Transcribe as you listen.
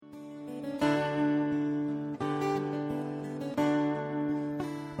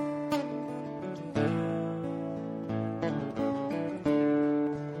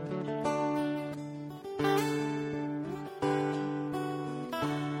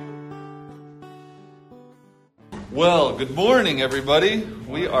Well, good morning, everybody.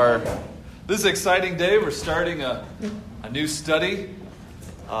 This is an exciting day. We're starting a new study.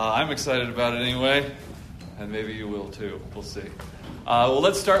 I'm excited about it anyway, and maybe you will too. We'll see. Well,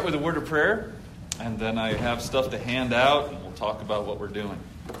 let's start with a word of prayer, and then I have stuff to hand out, and we'll talk about what we're doing.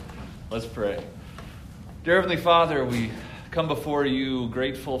 Let's pray. Dear Heavenly Father, we come before you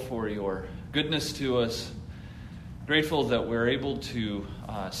grateful for your goodness to us, grateful that we're able to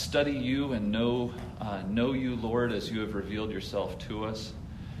study you and know you, Lord, as you have revealed yourself to us.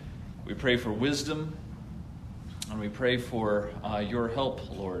 We pray for wisdom, and we pray for your help,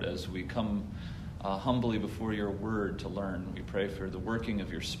 Lord, as we come humbly before your word to learn. We pray for the working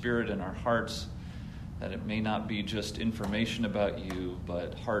of your Spirit in our hearts, that it may not be just information about you,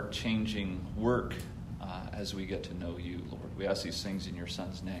 but heart-changing work as we get to know you, Lord. We ask these things in your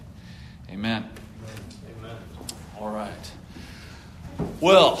Son's name. Amen. Amen. All right.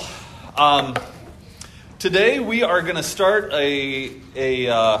 Well, today we are going to start a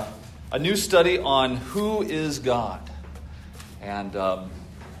new study on who is God. And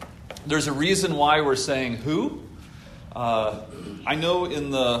there's a reason why we're saying who. I know in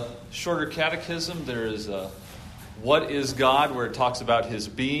the shorter catechism there is a what is God, where it talks about his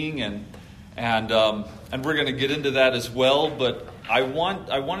being, and we're going to get into that as well. But I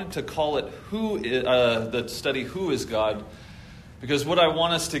wanted to call it the study Who is God, because what I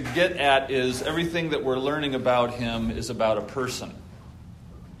want us to get at is everything that we're learning about him is about a person.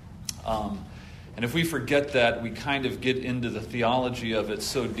 And if we forget that, we kind of get into the theology of it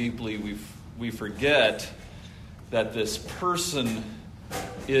so deeply, we forget that this person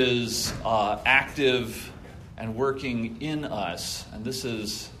is active and working in us, and this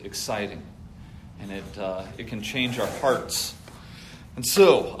is exciting, and it can change our hearts. And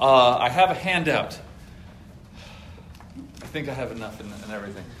so, I have a handout. I think I have enough in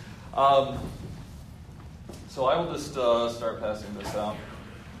everything. So I will just start passing this out.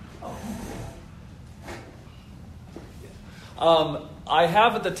 I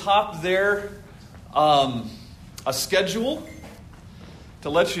have at the top there a schedule to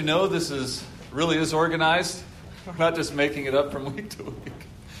let you know this really is organized. We're not just making it up from week to week.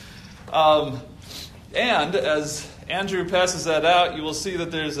 And as Andrew passes that out, you will see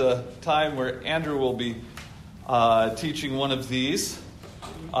that there's a time where Andrew will be teaching one of these.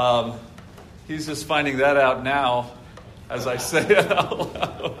 He's just finding that out now as I say it out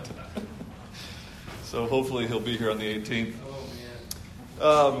loud. So hopefully he'll be here on the 18th.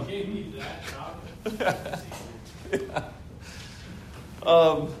 Oh, man. You gave me that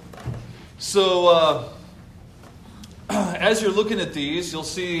job. So as you're looking at these, you'll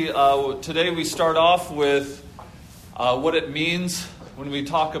see today we start off with what it means when we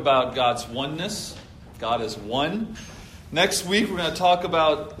talk about God's oneness. God is one. Next week we're going to talk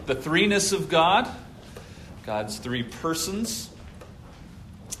about the threeness of God, God's three persons.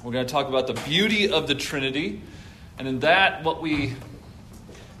 We're going to talk about the beauty of the Trinity, and in that, the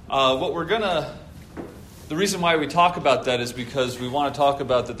reason why we talk about that is because we want to talk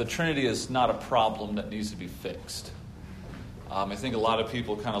about that the Trinity is not a problem that needs to be fixed. I think a lot of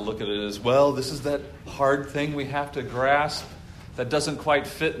people kind of look at it as, well, this is that hard thing we have to grasp that doesn't quite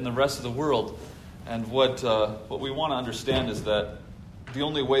fit in the rest of the world. And what we want to understand is that the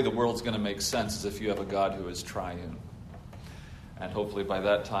only way the world's going to make sense is if you have a God who is triune. And hopefully by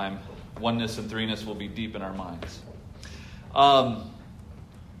that time, oneness and threeness will be deep in our minds. We're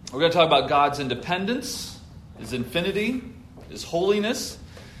going to talk about God's independence, his infinity, his holiness,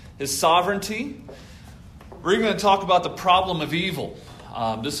 his sovereignty. We're going to talk about the problem of evil.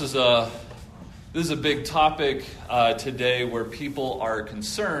 This is a big topic today where people are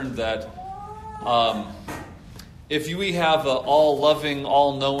concerned that if we have an all-loving,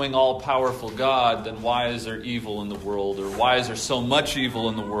 all-knowing, all-powerful God, then why is there evil in the world? Or why is there so much evil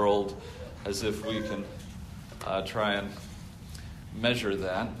in the world? As if we can try and measure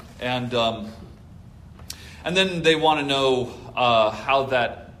that. And then they want to know how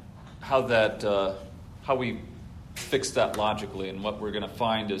we fix that logically. And what we're going to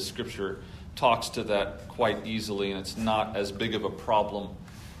find is Scripture talks to that quite easily, and it's not as big of a problem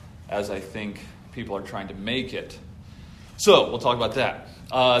as I think people are trying to make it. So we'll talk about that.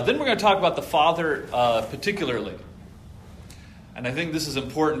 Then we're going to talk about the Father particularly. And I think this is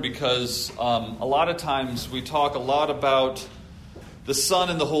important because a lot of times we talk a lot about the Son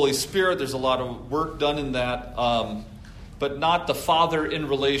and the Holy Spirit. There's a lot of work done in that, but not the Father in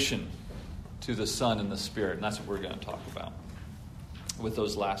relation to the Son and the Spirit. And that's what we're going to talk about with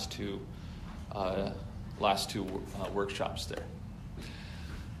those last two workshops there.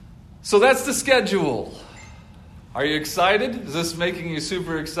 So that's the schedule. Are you excited? Is this making you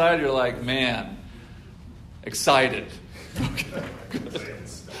super excited? You're like, man, Excited. Okay, good.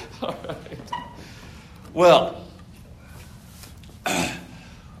 All right. Well,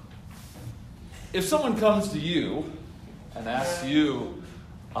 if someone comes to you and asks you,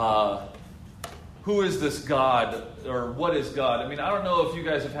 who is this God, or what is God? I mean, I don't know if you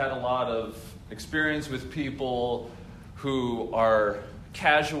guys have had a lot of experience with people who are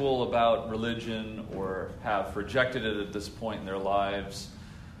casual about religion or have rejected it at this point in their lives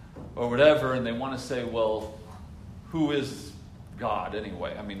or whatever, and they want to say, well, who is God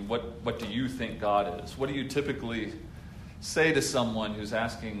anyway? I mean, what do you think God is? What do you typically say to someone who's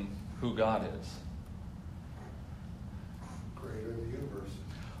asking who God is? Creator of the universe.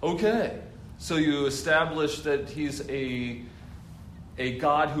 Okay, so you establish that he's a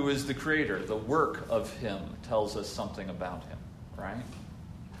God who is the creator. The work of him tells us something about him, right?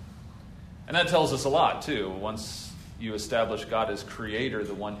 And that tells us a lot, too. Once you establish God as creator,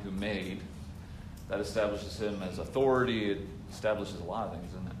 the one who made, that establishes him as authority. It establishes a lot of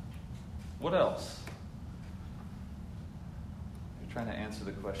things, doesn't it? What else? You're trying to answer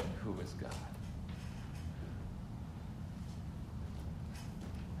the question, who is God?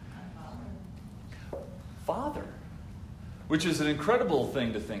 Father. Which is an incredible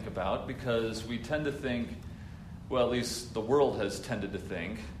thing to think about, because we tend to think, well, at least the world has tended to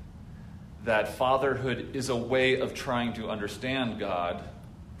think, that fatherhood is a way of trying to understand God,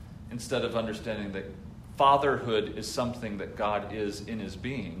 instead of understanding that fatherhood is something that God is in his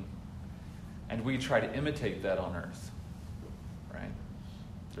being, and we try to imitate that on earth. Right?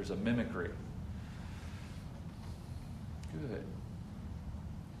 There's a mimicry. Good.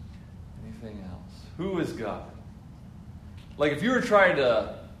 Anything else? Who is God? Like, if you were trying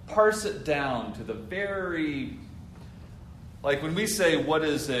to parse it down to the very, like when we say, what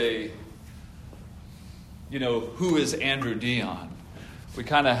is who is Andrew Dion? We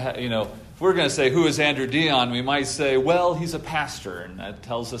kind of, if we're going to say, who is Andrew Dion, we might say, well, he's a pastor, and that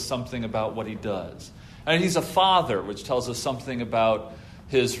tells us something about what he does. And he's a father, which tells us something about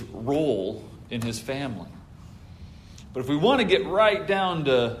his role in his family. But if we want to get right down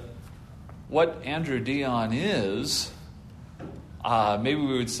to what Andrew Dion is, maybe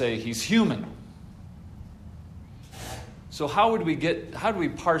we would say he's human. So how do we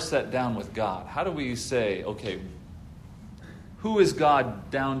parse that down with God? How do we say, okay, who is God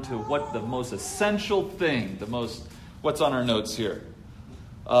down to what the most essential thing, what's on our notes here?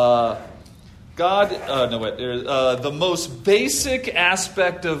 The most basic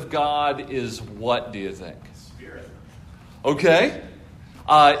aspect of God is what, do you think? Spirit. Okay.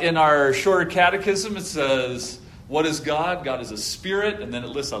 In our shorter catechism, it says, what is God? God is a spirit, and then it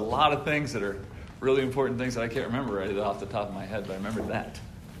lists a lot of things that are really important things that I can't remember right off the top of my head, but I remember that.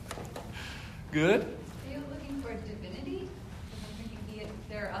 Good? Are you looking for divinity? Because I'm thinking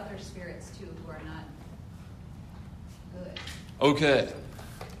there are other spirits, too, who are not good. Okay.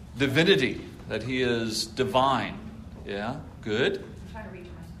 Divinity, that he is divine. Yeah, good. I'm trying to reach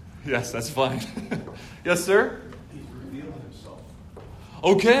my... Yes, that's fine. Yes, sir? He's revealed himself.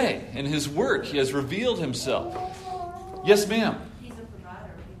 Okay, in his work, he has revealed himself. Yes, ma'am? He's a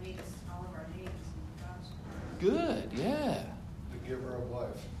provider. He made us all of our needs and Good, yeah. The giver of life.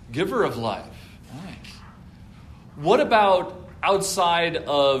 Giver of life. Nice. What about outside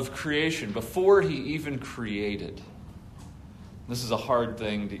of creation, before he even created? This is a hard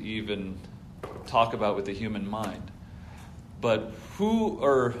thing to even talk about with the human mind. But who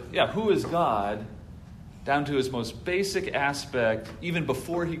is God down to his most basic aspect, even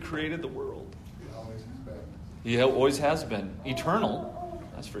before he created the world? He always has been. He always has been. Eternal,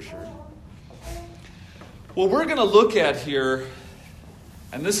 that's for sure. Well, we're going to look at here,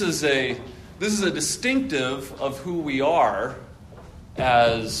 and this is a distinctive of who we are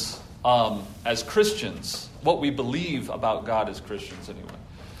as Christians, what we believe about God as Christians anyway.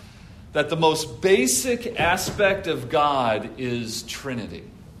 That the most basic aspect of God is Trinity,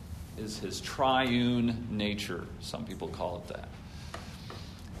 is his triune nature. Some people call it that.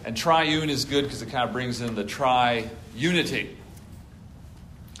 And triune is good because it kind of brings in the tri-unity.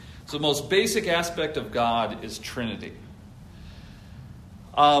 So the most basic aspect of God is Trinity.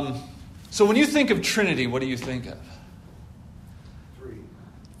 So when you think of Trinity, what do you think of?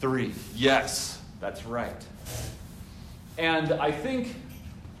 Three. Yes, that's right. And I think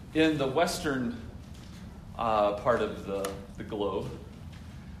in the western part of the globe,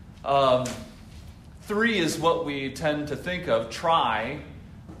 three is what we tend to think of.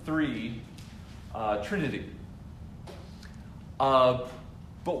 Three, Trinity.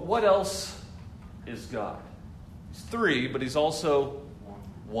 But what else is God? He's three, but he's also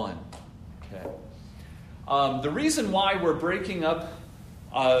one. Okay. The reason why we're breaking up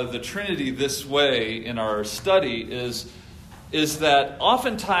the Trinity this way in our study is that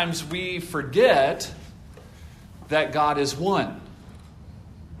oftentimes we forget that God is one.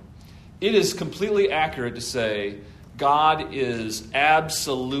 It is completely accurate to say God is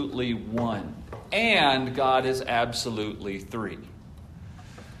absolutely one, and God is absolutely three.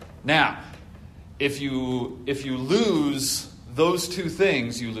 Now, if you lose those two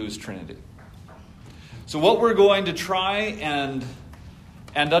things, you lose Trinity. So what we're going to try and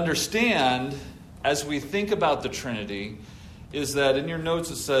understand as we think about the Trinity is that in your notes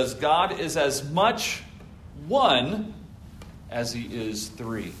it says God is as much one as he is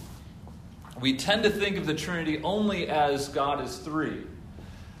three. We tend to think of the Trinity only as God is three.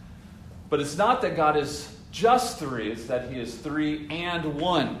 But it's not that God is just three, it's that he is three and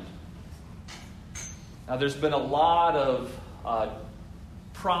one. Now there's been a lot of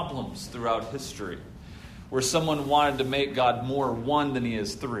problems throughout history where someone wanted to make God more one than he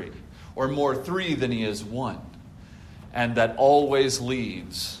is three, or more three than he is one. And that always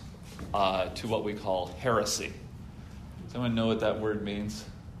leads to what we call heresy. Does anyone know what that word means?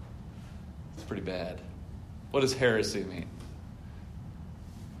 It's pretty bad. What does heresy mean?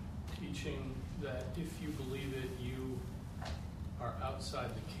 Teaching that if you believe it, you are outside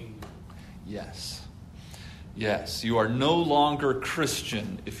the kingdom. Yes. Yes, you are no longer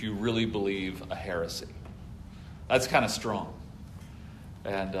Christian if you really believe a heresy. That's kind of strong.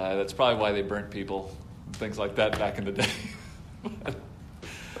 And that's probably why they burnt people and things like that back in the day.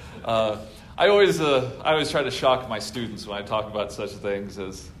 I always try to shock my students when I talk about such things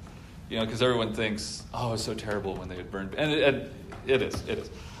as, because everyone thinks, oh, it's so terrible when they would burn. And it is.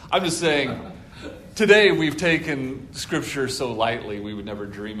 I'm just saying, today we've taken Scripture so lightly, we would never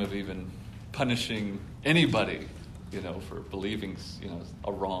dream of even punishing anybody, for believing,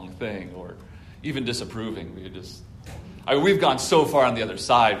 a wrong thing or even disapproving. We've gone so far on the other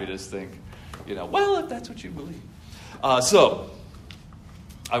side, we just think, well, if that's what you believe. So,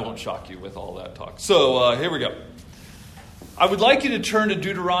 I won't shock you with all that talk. So, here we go. I would like you to turn to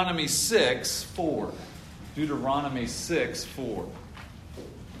Deuteronomy 6:4. Deuteronomy 6:4.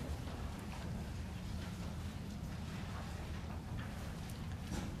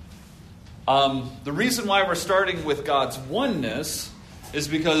 The reason why we're starting with God's oneness is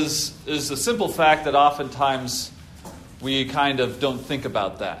the simple fact that oftentimes we kind of don't think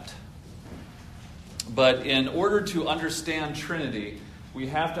about that. But in order to understand Trinity, we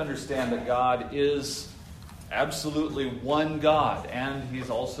have to understand that God is absolutely one God, and he's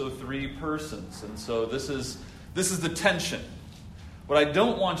also three persons. And so this is the tension. What I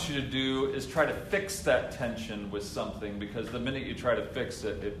don't want you to do is try to fix that tension with something, because the minute you try to fix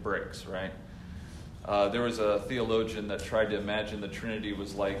it, it breaks, right? There was a theologian that tried to imagine the Trinity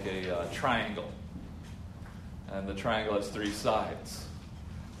was like a triangle. And the triangle has three sides.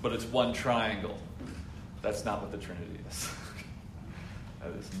 But it's one triangle. That's not what the Trinity is.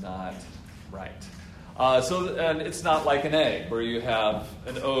 That is not right. And it's not like an egg, where you have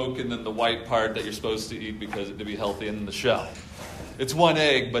an yolk and then the white part that you're supposed to eat to be healthy, and then the shell. It's one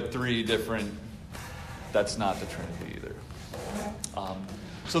egg, but three different. That's not the Trinity either.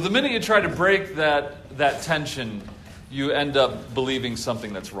 So the minute you try to break that tension, you end up believing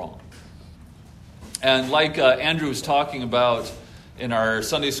something that's wrong. And like Andrew was talking about in our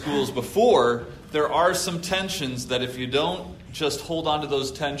Sunday schools before, there are some tensions that if you don't just hold on to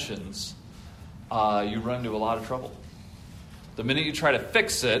those tensions, you run into a lot of trouble. The minute you try to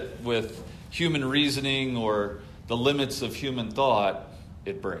fix it with human reasoning or the limits of human thought,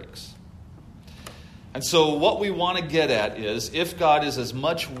 it breaks. And so what we want to get at is, if God is as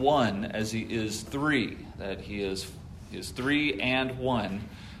much one as he is three, that he is three and one,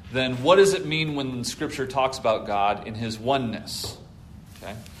 then what does it mean when Scripture talks about God in his oneness?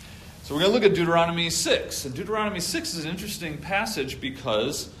 Okay? So we're going to look at Deuteronomy 6. And Deuteronomy 6 is an interesting passage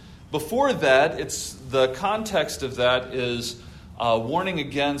because before that, the context of that is warning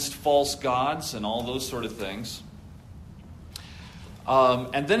against false gods and all those sort of things.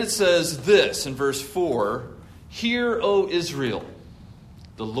 And then it says this in verse 4, "Hear, O Israel,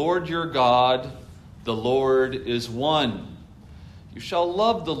 the Lord your God, the Lord is one. You shall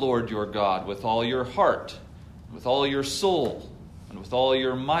love the Lord your God with all your heart, with all your soul, and with all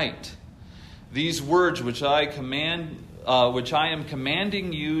your might. These words which I am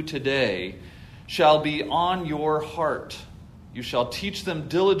commanding you today shall be on your heart. You shall teach them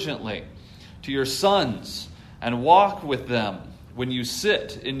diligently to your sons, and walk with them when you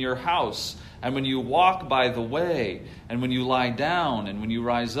sit in your house, and when you walk by the way, and when you lie down, and when you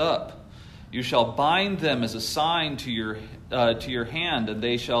rise up. You shall bind them as a sign to your hand, and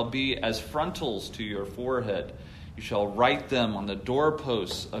they shall be as frontals to your forehead. You shall write them on the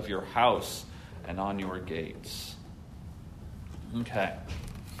doorposts of your house and on your gates. Okay.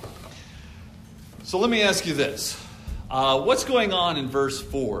 So let me ask you this. What's going on in verse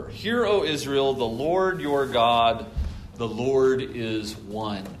 4? Hear, O Israel, the Lord your God, the Lord is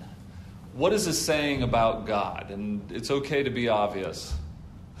one. What is this saying about God? And it's okay to be obvious.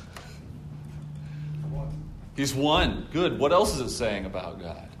 One. He's one. Good. What else is it saying about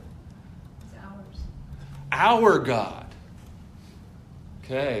God? It's ours. Our God.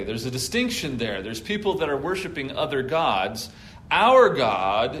 Okay, there's a distinction there. There's people that are worshiping other gods. Our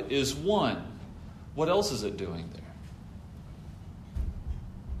God is one. What else is it doing there?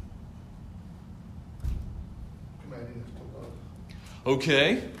 Commanding us to love.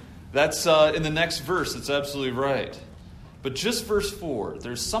 Okay, that's in the next verse. That's absolutely right. But just verse 4,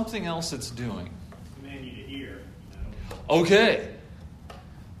 there's something else it's doing. Command you to hear. Okay.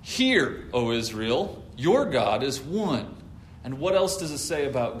 Hear, O Israel, your God is one. And what else does it say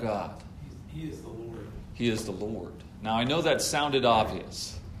about God? He is the Lord. He is the Lord. Now, I know that sounded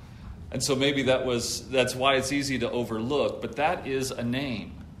obvious. And so maybe that's why it's easy to overlook, but that is a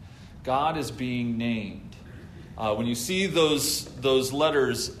name. God is being named. When you see those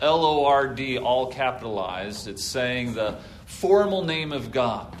letters, L-O-R-D, all capitalized, it's saying the formal name of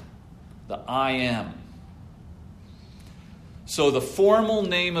God, the I am. So the formal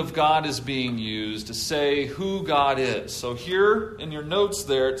name of God is being used to say who God is. So here in your notes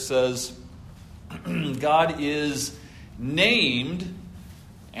there it says, God is named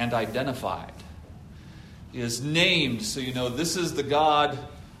and identified. He is named, so you know this is the God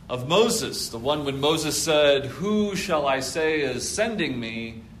of Moses, the one when Moses said, "Who shall I say is sending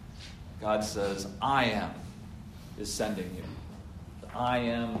me?" God says, "I am is sending you. The I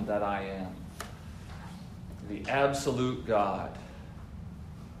am that I am." The absolute God,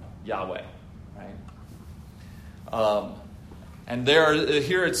 Yahweh, right? And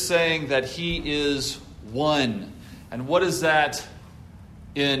here it's saying that He is one. And what is that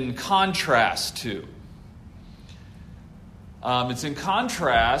in contrast to? It's in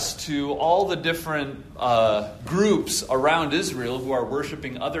contrast to all the different groups around Israel who are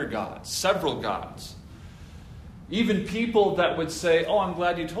worshiping other gods, several gods. Even people that would say, "Oh, I'm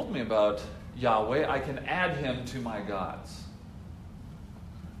glad you told me about Yahweh, I can add Him to my gods."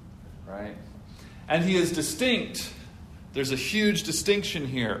 Right? And He is distinct. There's a huge distinction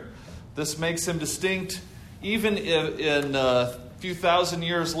here. This makes Him distinct even in a few thousand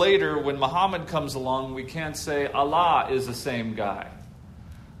years later when Muhammad comes along, we can't say Allah is the same guy.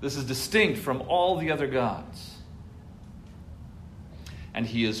 This is distinct from all the other gods. And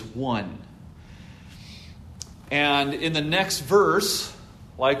He is one. And in the next verse,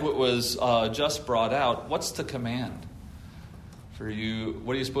 like what was just brought out, what's the command for you?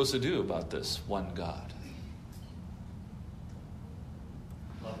 What are you supposed to do about this one God?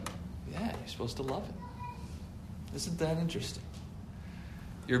 Love him. Yeah, you're supposed to love Him. Isn't that interesting?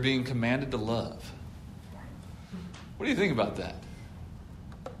 You're being commanded to love. What do you think about that?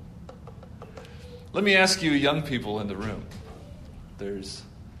 Let me ask you, young people in the room. There's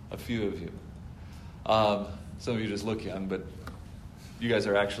a few of you. Some of you just look young, but you guys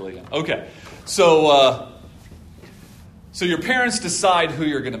are actually young. Okay, so your parents decide who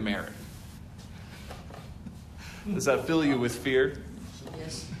you're going to marry. Does that fill you with fear?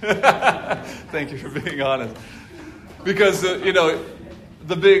 Yes. Thank you for being honest. Because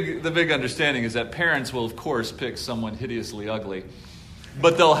the big understanding is that parents will of course pick someone hideously ugly,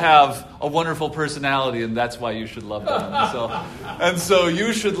 but they'll have a wonderful personality, and that's why you should love them. And so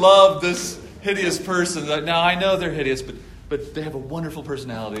you should love this hideous person. Now I know they're hideous, but they have a wonderful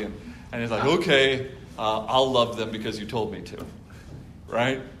personality, and it's like, okay, I'll love them because you told me to,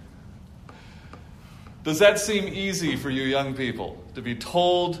 right? Does that seem easy for you young people to be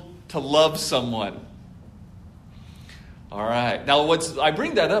told to love someone? All right. Now, I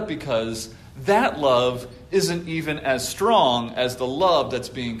bring that up because that love isn't even as strong as the love that's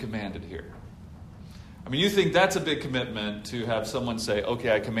being commanded here. I mean, you think that's a big commitment to have someone say,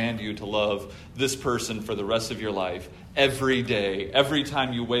 "Okay, I command you to love this person for the rest of your life, every day, every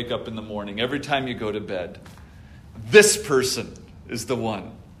time you wake up in the morning, every time you go to bed. This person is the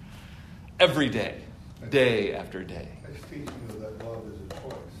one. Every day, day after day." I speak that love is a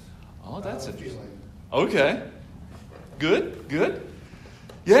choice. Oh, that's not a interesting. feeling. Okay. Good.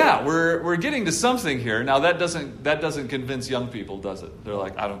 Yeah, we're getting to something here. Now that doesn't convince young people, does it? They're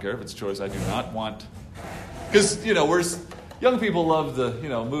like, "I don't care if it's a choice. I do not want." Because young people love the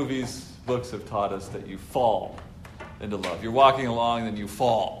movies, books have taught us that you fall into love. You're walking along and then you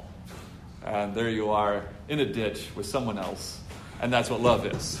fall, and there you are in a ditch with someone else, and that's what love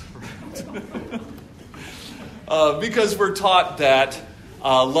is. Because we're taught that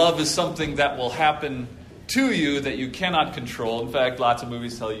love is something that will happen to you that you cannot control. In fact, lots of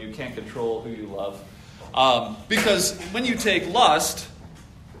movies tell you can't control who you love. Because when you take lust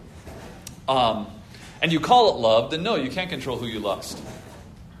and you call it love, then no, you can't control who you lust.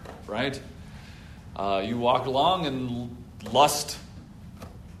 Right? You walk along and lust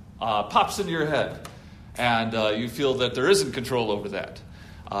pops into your head. And you feel that there isn't control over that.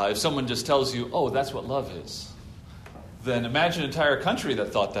 If someone just tells you, oh, that's what love is, then imagine an entire country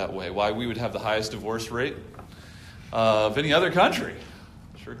that thought that way. Why, we would have the highest divorce rate of any other country.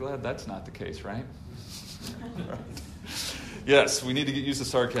 Sure glad that's not the case, right? Right. Yes, we need to get used to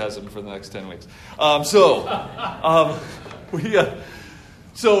sarcasm for the next 10 weeks.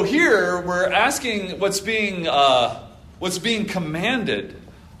 So here we're asking what's being commanded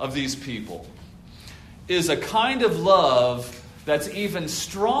of these people is a kind of love that's even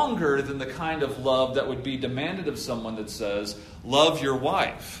stronger than the kind of love that would be demanded of someone that says, love your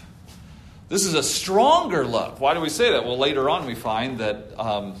wife. This is a stronger love. Why do we say that? Well, later on we find that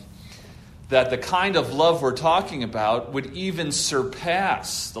the kind of love we're talking about would even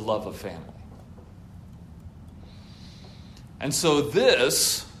surpass the love of family. And so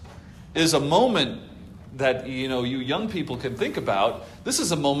this is a moment that you young people can think about. This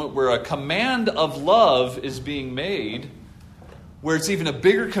is a moment where a command of love is being made, where it's even a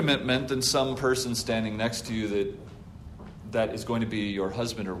bigger commitment than some person standing next to you that is going to be your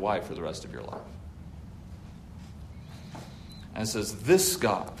husband or wife for the rest of your life. And it says, this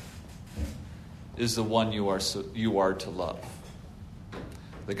God is the one you are to love.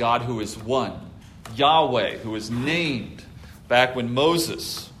 The God who is one, Yahweh, who is named. Back when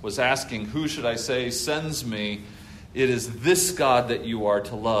Moses was asking, who should I say sends me? It is this God that you are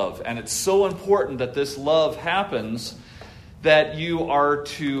to love. And it's so important that this love happens that you are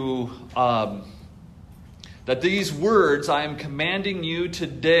to, that these words I am commanding you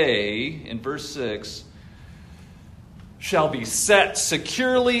today, in verse 6, shall be set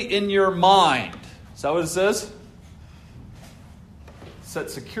securely in your mind. Is that what it says? Set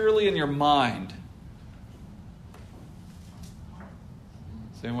securely in your mind.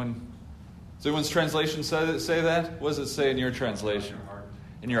 Does anyone's translation say that? What does it say in your translation?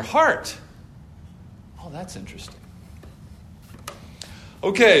 In your heart. Oh, that's interesting.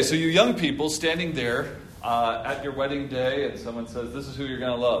 Okay, so you young people standing there at your wedding day, and someone says, this is who you're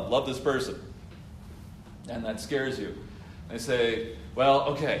going to love. Love this person. And that scares you. They say, well,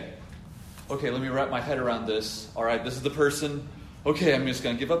 okay, let me wrap my head around this. All right, this is the person. Okay, I'm just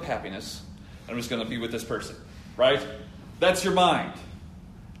going to give up happiness. I'm just going to be with this person. Right? That's your mind.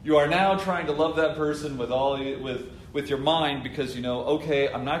 You are now trying to love that person with your mind because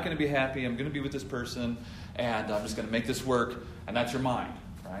okay, I'm not going to be happy. I'm going to be with this person, and I'm just going to make this work. And that's your mind,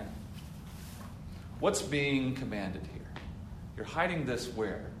 right? What's being commanded here? You're hiding this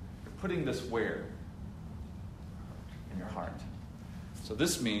where? You're putting this where? In your heart. So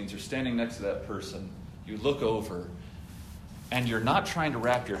this means you're standing next to that person. You look over, and you're not trying to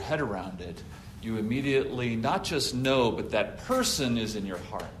wrap your head around it. You immediately not just know, but that person is in your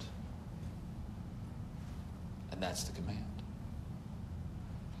heart. And that's the command.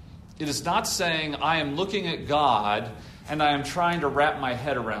 It is not saying, I am looking at God and I am trying to wrap my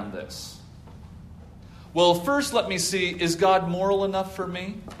head around this. Well, first let me see, is God moral enough for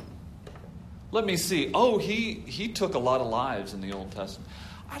me? Let me see. Oh, he took a lot of lives in the Old Testament.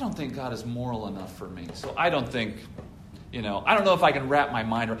 I don't think God is moral enough for me. So I don't think... I don't know if I can wrap my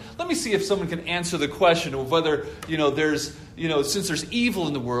mind around. Let me see if someone can answer the question of whether, there's, since there's evil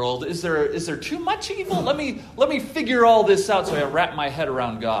in the world, is there too much evil? Let me figure all this out so I wrap my head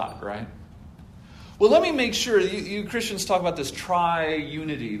around God, right? Well, let me make sure, you Christians talk about this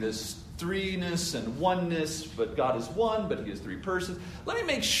tri-unity, this threeness and oneness, but God is one, but He is three persons. Let me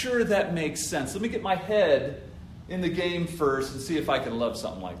make sure that makes sense. Let me get my head in the game first and see if I can love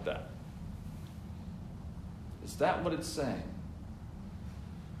something like that. Is that what it's saying?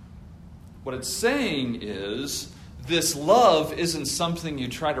 What it's saying is this love isn't something you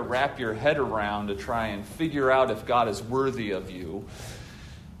try to wrap your head around to try and figure out if God is worthy of you.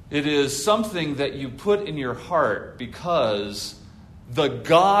 It is something that you put in your heart because the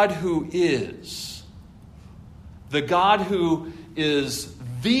God who is the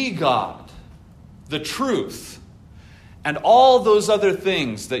God, the truth, and all those other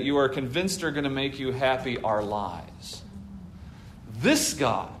things that you are convinced are going to make you happy are lies. This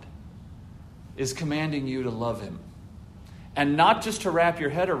God is commanding you to love Him. And not just to wrap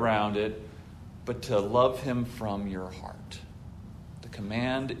your head around it, but to love Him from your heart. The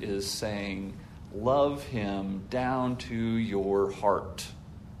command is saying, love Him down to your heart.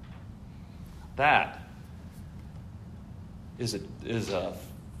 That is a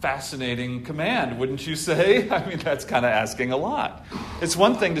fascinating command, wouldn't you say? I mean, that's kind of asking a lot. It's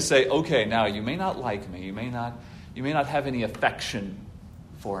one thing to say, okay, now you may not like me, you may not have any affection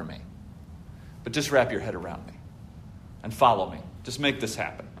for me, but just wrap your head around me and follow me. Just make this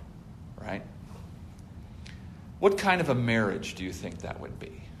happen, right? What kind of a marriage do you think that would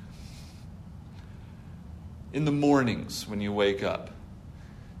be? In the mornings when you wake up,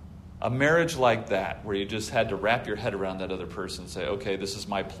 a marriage like that, where you just had to wrap your head around that other person and say, okay, this is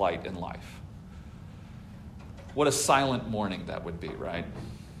my plight in life. What a silent morning that would be, right?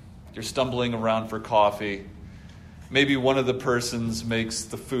 You're stumbling around for coffee. Maybe one of the persons makes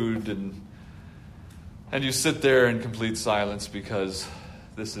the food and you sit there in complete silence because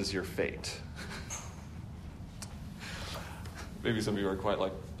this is your fate. Maybe some of you are quite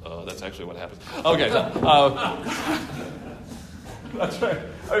like, that's actually what happens. Okay, that's right.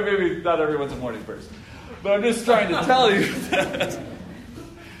 I mean, maybe not everyone's a morning person. But I'm just trying to tell you that.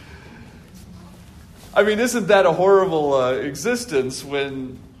 I mean, isn't that a horrible existence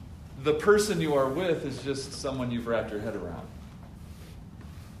when the person you are with is just someone you've wrapped your head around?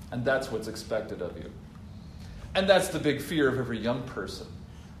 And that's what's expected of you. And that's the big fear of every young person.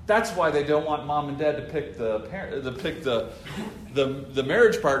 That's why they don't want mom and dad to pick the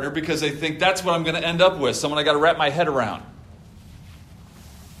marriage partner, because they think that's what I'm going to end up with, someone I got to wrap my head around.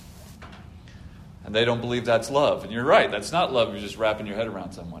 And they don't believe that's love. And you're right, that's not love. You're just wrapping your head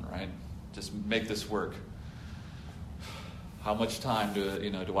around someone, right? Just make this work. How much time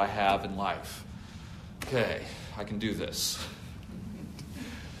do I have in life? Okay, I can do this.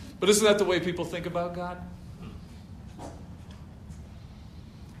 But isn't that the way people think about God?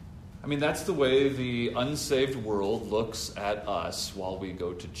 I mean, that's the way the unsaved world looks at us while we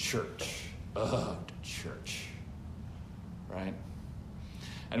go to church. To church. Right?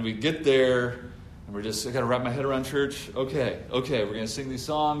 And we get there, and we're just, I got to wrap my head around church. Okay, we're going to sing these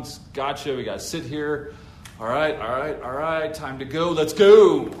songs. Gotcha, we got to sit here. All right, time to go. Let's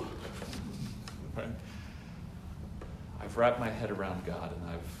go. Right? I've wrapped my head around God, and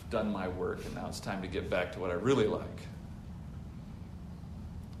I've done my work, and now it's time to get back to what I really like.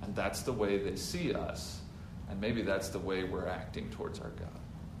 And that's the way they see us, and maybe that's the way we're acting towards our God.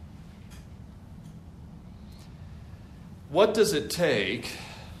 What does it take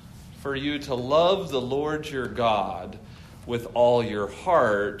for you to love the Lord your God with all your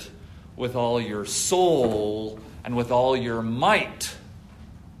heart, with all your soul, and with all your might?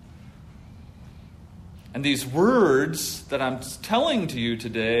 And these words that I'm telling to you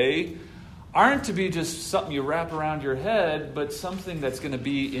today aren't to be just something you wrap around your head, but something that's going to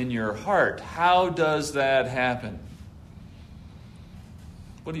be in your heart. How does that happen?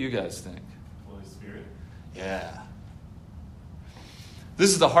 What do you guys think? Holy Spirit. Yeah.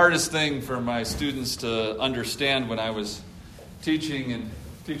 This is the hardest thing for my students to understand when I was teaching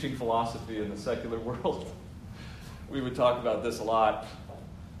philosophy in the secular world. We would talk about this a lot,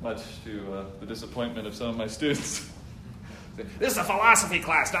 much to the disappointment of some of my students. This is a philosophy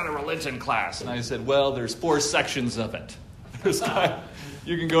class, not a religion class. And I said, well, there's 4 sections of it.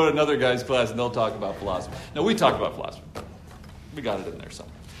 You can go to another guy's class and they'll talk about philosophy. No, we talk about philosophy. We got it in there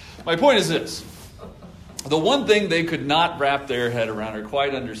somewhere. My point is this. The one thing they could not wrap their head around or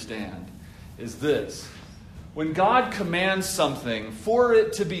quite understand is this. When God commands something for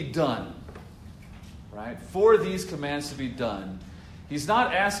it to be done, right? For these commands to be done, He's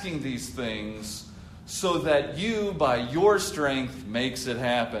not asking these things so that you, by your strength, makes it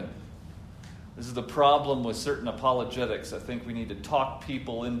happen. This is the problem with certain apologetics. I think we need to talk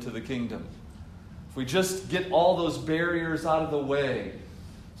people into the kingdom. If we just get all those barriers out of the way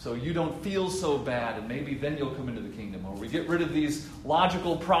so you don't feel so bad, and maybe then you'll come into the kingdom. Or we get rid of these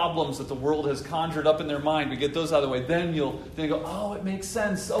logical problems that the world has conjured up in their mind. We get those out of the way. Then you go, oh, it makes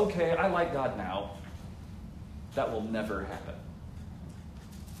sense. Okay, I like God now. That will never happen.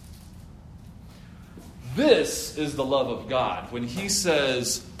 This is the love of God. When He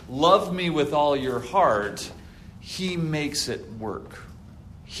says, love me with all your heart, He makes it work.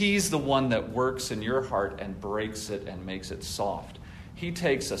 He's the one that works in your heart and breaks it and makes it soft. He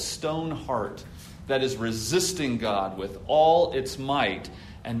takes a stone heart that is resisting God with all its might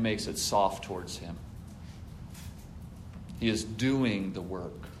and makes it soft towards Him. He is doing the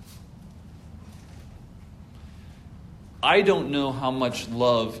work. I don't know how much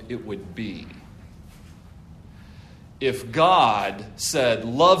love it would be if God said,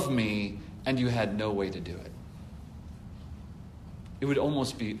 love me, and you had no way to do it. It would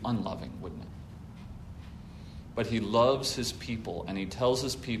almost be unloving, wouldn't it? But He loves His people, and He tells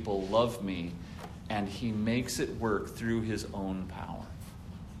His people, love me, and He makes it work through His own power.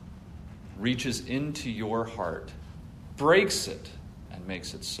 Reaches into your heart, breaks it and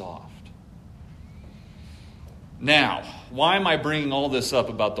makes it soft. Now, why am I bringing all this up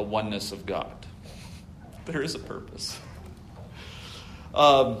about the oneness of God? There is a purpose.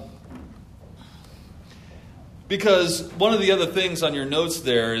 Because one of the other things on your notes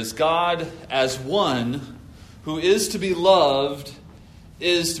there is God as one who is to be loved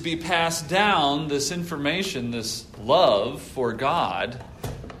is to be passed down this information, this love for God,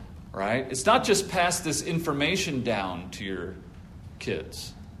 right? It's not just pass this information down to your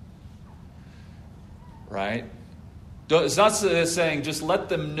kids, right? It's not saying just let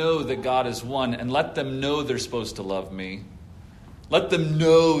them know that God is one and let them know they're supposed to love me. Let them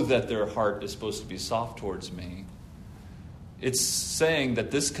know that their heart is supposed to be soft towards me. It's saying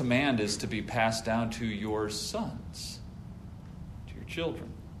that this command is to be passed down to your sons, to your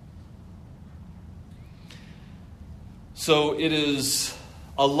children. So it is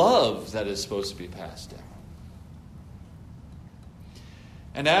a love that is supposed to be passed down.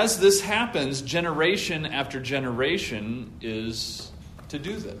 And as this happens, generation after generation is to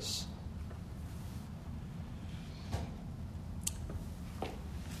do this.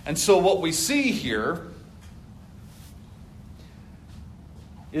 And so what we see here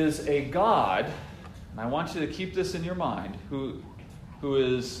is a God, and I want you to keep this in your mind, who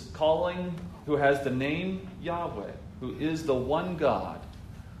is calling, who has the name Yahweh, who is the one God,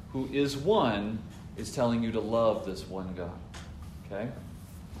 who is one, is telling you to love this one God. Okay?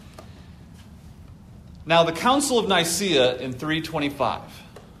 Now, the Council of Nicaea in 325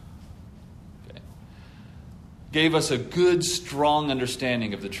 gave us a good, strong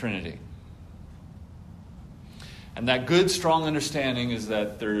understanding of the Trinity. And that good, strong understanding is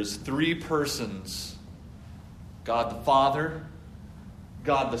that there's three persons: God the Father,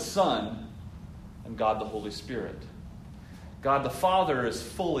 God the Son, and God the Holy Spirit. God the Father is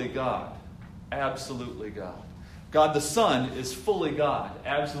fully God, absolutely God. God the Son is fully God,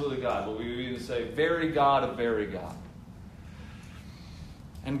 absolutely God. But we would even say very God of very God.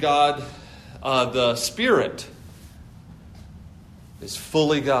 And God, the Spirit, is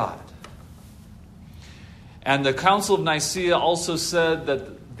fully God. And the Council of Nicaea also said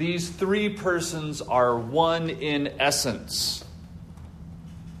that these three persons are one in essence.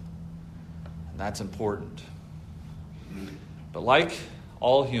 And that's important. But like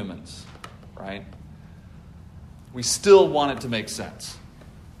all humans, right, we still want it to make sense,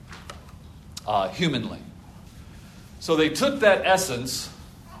 humanly. So they took that essence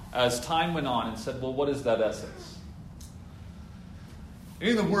as time went on and said, well, what is that essence?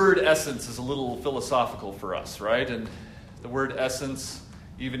 Even the word essence is a little philosophical for us, right? And the word essence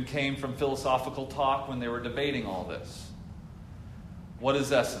even came from philosophical talk when they were debating all this. What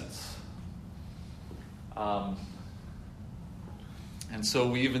is essence? And so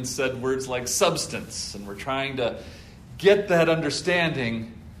we even said words like substance, and we're trying to get that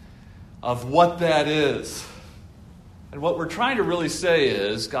understanding of what that is. And what we're trying to really say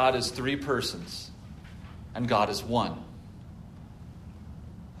is God is three persons, and God is one.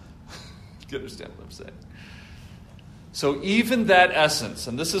 You understand what I'm saying? So even that essence,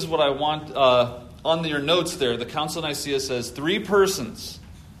 and this is what I want on your notes there, the Council of Nicaea says three persons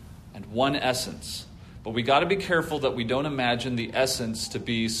and one essence. But we got to be careful that we don't imagine the essence to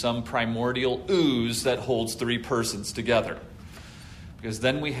be some primordial ooze that holds three persons together. Because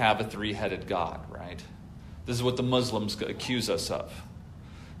then we have a three-headed God, right? This is what the Muslims accuse us of.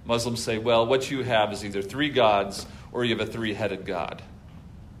 Muslims say, well, what you have is either three gods or you have a three-headed God.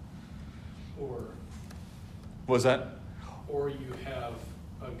 Or What was that? Or you have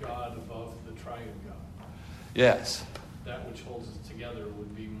a God above the triune God. Yes. That which holds us together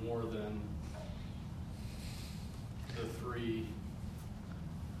would be more than the three.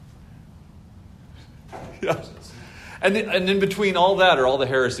 Yeah. And in between all that are all the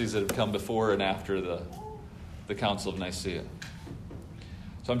heresies that have come before and after the Council of Nicaea.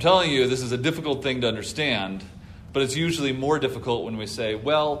 So I'm telling you, this is a difficult thing to understand, but it's usually more difficult when we say,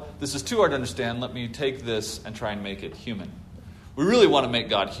 well, this is too hard to understand, let me take this and try and make it human. We really want to make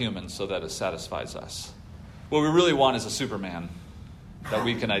God human so that it satisfies us. What we really want is a Superman that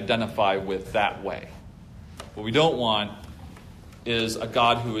we can identify with that way. What we don't want is a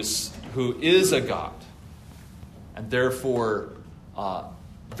God who is a God, and therefore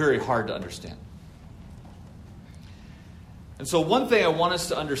very hard to understand. And so one thing I want us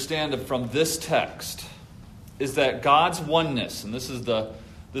to understand from this text is that God's oneness, and this is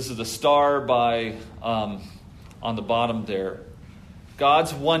the star by on the bottom there.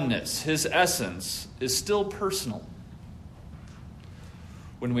 God's oneness, his essence, is still personal.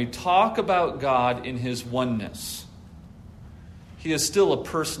 When we talk about God in his oneness, he is still a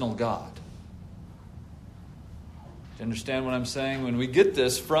personal God. You understand what I'm saying? When we get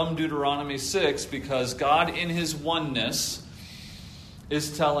this from Deuteronomy 6, because God in his oneness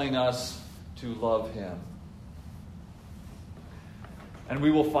is telling us to love him. And we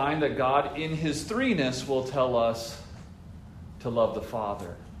will find that God in his threeness will tell us to love the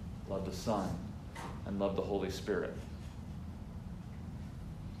Father, love the Son, and love the Holy Spirit.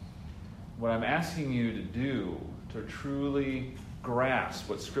 What I'm asking you to do to truly grasp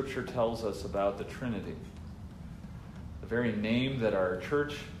what Scripture tells us about the Trinity, the very name that our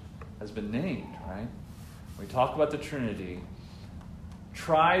church has been named, right? When we talk about the Trinity,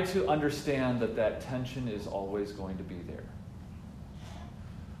 try to understand that tension is always going to be there.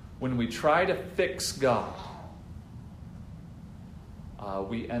 When we try to fix God,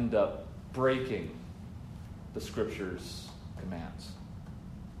 we end up breaking the Scripture's commands.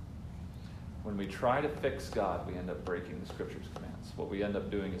 When we try to fix God, we end up breaking the Scripture's commands. What we end up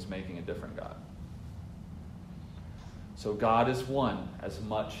doing is making a different God. So God is one as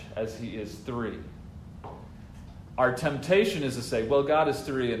much as he is three. Our temptation is to say, well, God is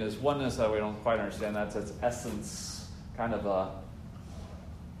three, and his oneness, we don't quite understand that. That's essence, kind of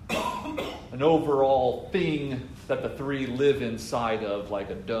an overall thing that the three live inside of, like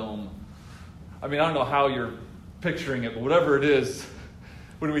a dome. I mean, I don't know how you're picturing it, but whatever it is,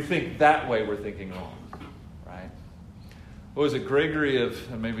 when we think that way, we're thinking wrong, right? What was it, Gregory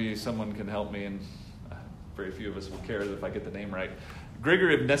and maybe someone can help me, and very few of us will care if I get the name right.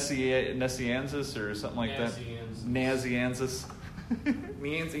 Gregory of Nazianzus or something like that? Nazianzus.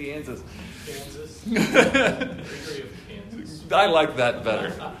 Nazianzus. Kansas. Gregory of Kansas. I like that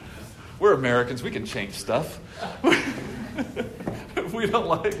better. We're Americans. We can change stuff. We don't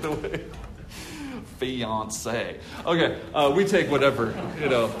like the way. Fiance. Okay, we take whatever,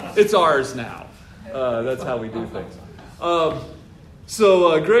 it's ours now. That's how we do things.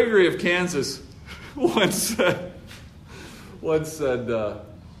 So Gregory of Kansas once said,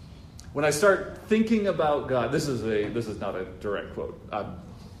 when I start thinking about God, this is not a direct quote. I'm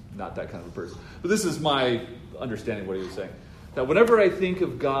not that kind of a person. But this is my understanding of what he was saying. That whenever I think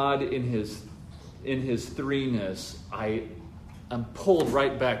of God in his threeness, I am pulled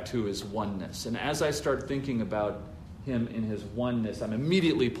right back to his oneness. And as I start thinking about him in his oneness, I'm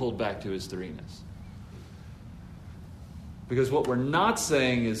immediately pulled back to his threeness. Because what we're not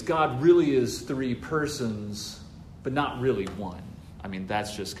saying is God really is three persons, but not really one. I mean,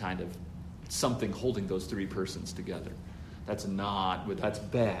 that's just kind of something holding those three persons together. That's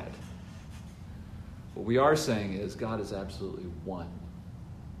bad. What we are saying is God is absolutely one.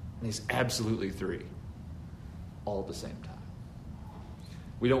 And he's absolutely three. All at the same time.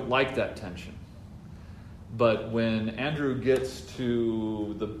 We don't like that tension. But when Andrew gets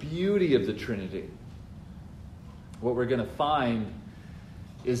to the beauty of the Trinity, what we're going to find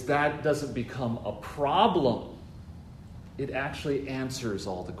is that doesn't become a problem. It actually answers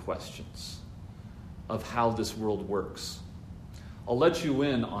all the questions of how this world works. I'll let you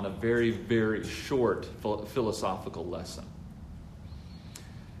in on a very, very short philosophical lesson.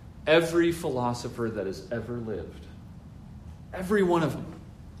 Every philosopher that has ever lived, every one of them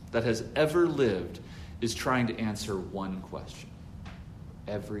that has ever lived, is trying to answer one question.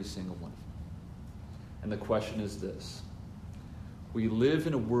 Every single one of them. And the question is this. We live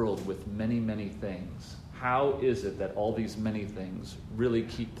in a world with many, many things. How is it that all these many things really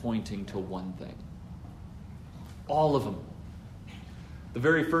keep pointing to one thing? All of them. The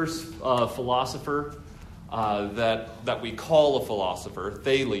very first philosopher that we call a philosopher,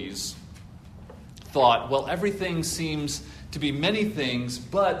 Thales, thought, well, everything seems to be many things,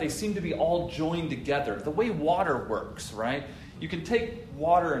 but they seem to be all joined together. The way water works, right? You can take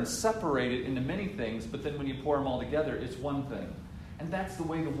water and separate it into many things, but then when you pour them all together, it's one thing. And that's the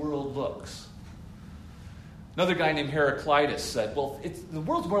way the world looks. Another guy named Heraclitus said, well, the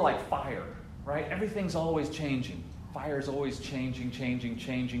world's more like fire, right? Everything's always changing. Fire's always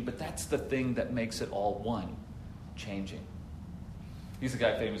changing, but that's the thing that makes it all one, changing. He's the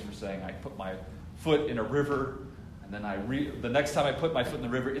guy famous for saying, I put my foot in a river, and then the next time I put my foot in the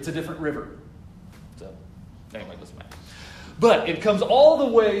river, it's a different river. So, anyway, doesn't matter. But it comes all the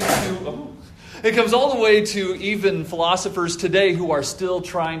way to even philosophers today who are still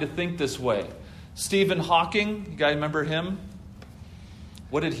trying to think this way. Stephen Hawking, you guys remember him?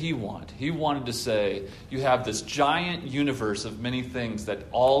 What did he want? He wanted to say, you have this giant universe of many things that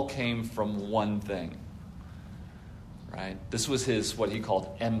all came from one thing. Right? This was what he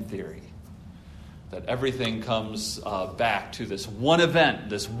called M theory. That everything comes back to this one event,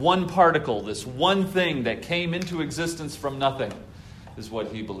 this one particle, this one thing that came into existence from nothing, is what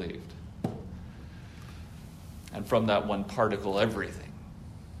he believed. And from that one particle, everything.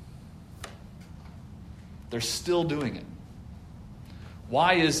 They're still doing it.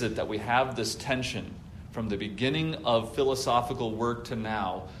 Why is it that we have this tension from the beginning of philosophical work to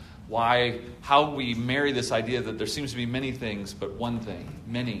now? How we marry this idea that there seems to be many things, but one thing.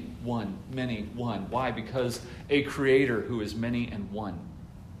 Many, one, many, one. Why? Because a creator who is many and one,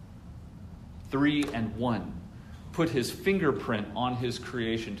 3 and 1, put his fingerprint on his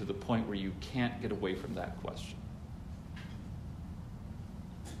creation to the point where you can't get away from that question.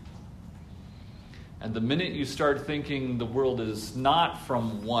 And the minute you start thinking the world is not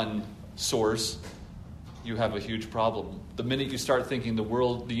from one source, you have a huge problem. The minute you start thinking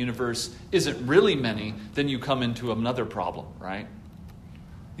the universe isn't really many, then you come into another problem, right?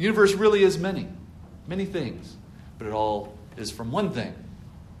 The universe really is many, many things, but it all is from one thing,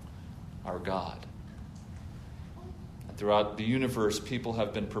 our God. And throughout the universe, people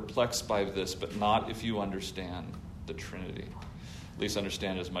have been perplexed by this, but not if you understand the Trinity. At least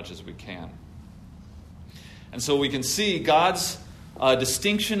understand as much as we can. And so we can see God's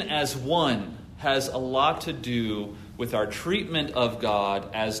distinction as one has a lot to do with our treatment of God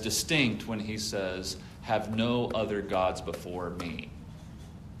as distinct when he says, "Have no other gods before me."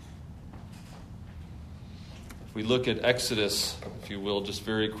 If we look at Exodus, if you will, just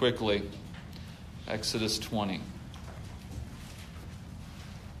very quickly, Exodus 20.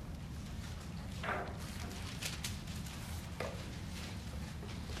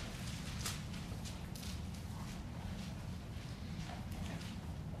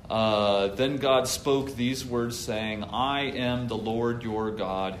 Then God spoke these words, saying, "I am the Lord your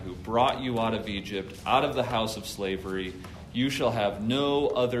God, who brought you out of Egypt, out of the house of slavery. You shall have no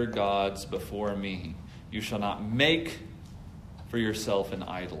other gods before me. You shall not make for yourself an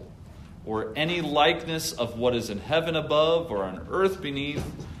idol, or any likeness of what is in heaven above, or on earth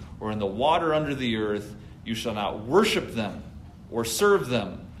beneath, or in the water under the earth. You shall not worship them or serve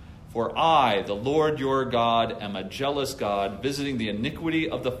them. For I, the Lord your God, am a jealous God, visiting the iniquity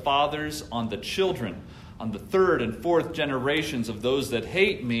of the fathers on the children, on the 3rd and 4th generations of those that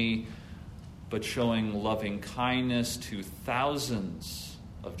hate me, but showing loving kindness to thousands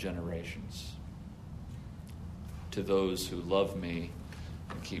of generations, to those who love me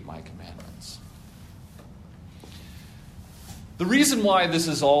and keep my commandments." The reason why this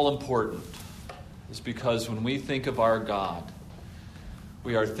is all important is because when we think of our God,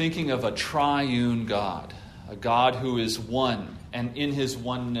 we are thinking of a triune God, a God who is one, and in his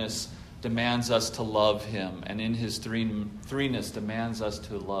oneness demands us to love him, and in his threeness demands us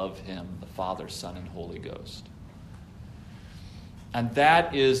to love him, the Father, Son, and Holy Ghost. And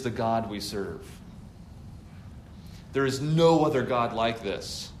that is the God we serve. There is no other God like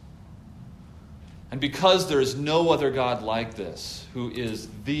this. And because there is no other God like this, who is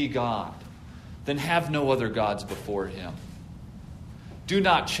the God, then have no other gods before him. Do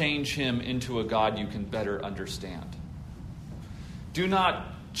not change him into a God you can better understand. Do not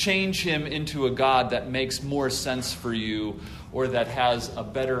change him into a God that makes more sense for you, or that has a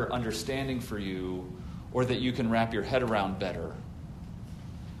better understanding for you, or that you can wrap your head around better.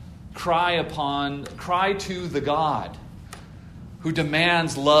 Cry to the God who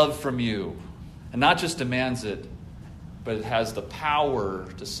demands love from you. And not just demands it, but it has the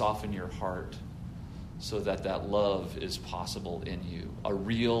power to soften your heart, so that that love is possible in you. A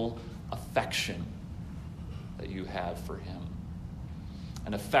real affection that you have for him.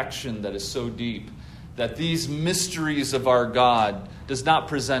 An affection that is so deep that these mysteries of our God does not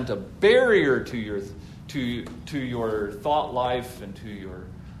present a barrier to your thought life and to your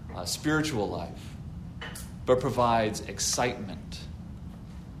spiritual life, but provides excitement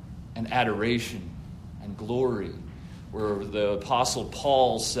and adoration and glory, where the Apostle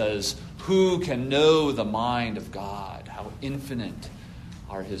Paul says, "Who can know the mind of God? How infinite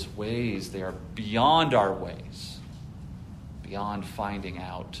are his ways. They are beyond our ways, beyond finding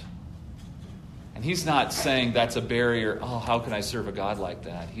out." And he's not saying that's a barrier. "Oh, how can I serve a God like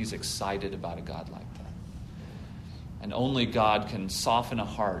that?" He's excited about a God like that. And only God can soften a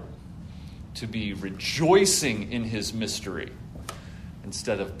heart to be rejoicing in his mystery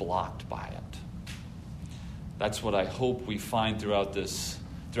instead of blocked by it. That's what I hope we find throughout this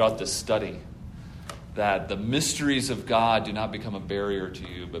study, that the mysteries of God do not become a barrier to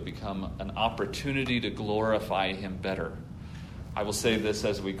you, but become an opportunity to glorify him better. I will say this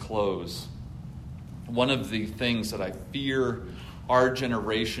as we close. One of the things that I fear our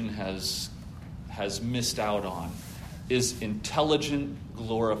generation has missed out on is intelligent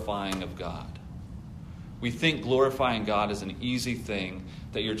glorifying of God. We think glorifying God is an easy thing,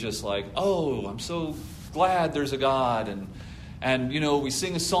 that you're just like, "Oh, I'm so glad there's a God," and we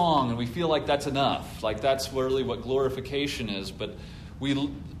sing a song and we feel like that's enough, like that's really what glorification is. But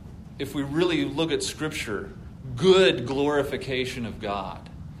if we really look at Scripture, good glorification of God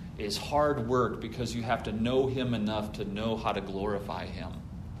is hard work because you have to know Him enough to know how to glorify Him.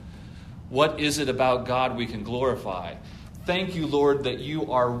 What is it about God we can glorify? Thank you, Lord, that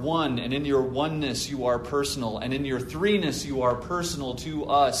you are one, and in your oneness you are personal, and in your threeness you are personal to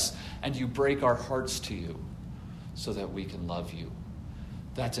us, and you break our hearts to you so that we can love you.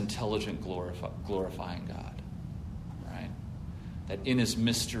 That's intelligent glorifying God, right? That in His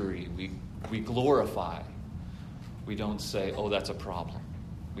mystery we glorify. We don't say, oh, that's a problem.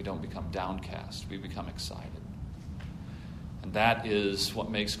 We don't become downcast. We become excited. And that is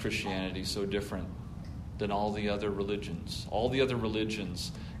what makes Christianity so different than all the other religions. All the other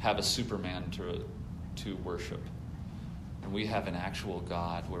religions have a Superman to worship. And we have an actual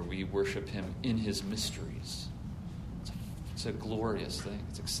God where we worship Him in His mysteries. It's a glorious thing.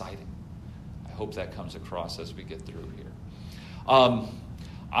 It's exciting. I hope that comes across as we get through here.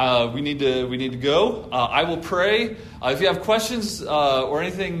 We need to go. I will pray. If you have questions or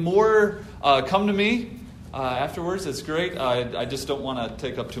anything more, come to me afterwards. That's great. I just don't want to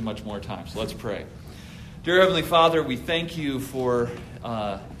take up too much more time. So let's pray. Dear Heavenly Father, we thank you for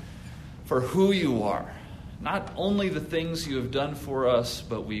who you are. Not only the things you have done for us,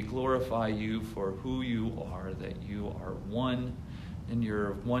 but we glorify you for who you are, that you are one. In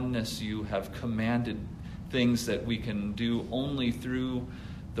your oneness, you have commanded things that we can do only through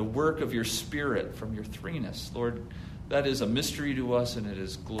the work of your Spirit from your threeness. Lord, that is a mystery to us, and it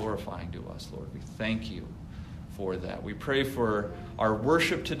is glorifying to us, Lord. We thank you for that. We pray for our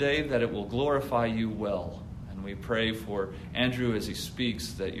worship today, that it will glorify you well. And we pray for Andrew as he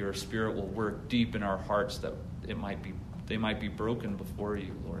speaks, that your Spirit will work deep in our hearts, that they might be broken before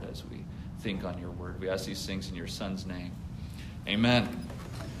you, Lord, as we think on your word. We ask these things in your Son's name. Amen.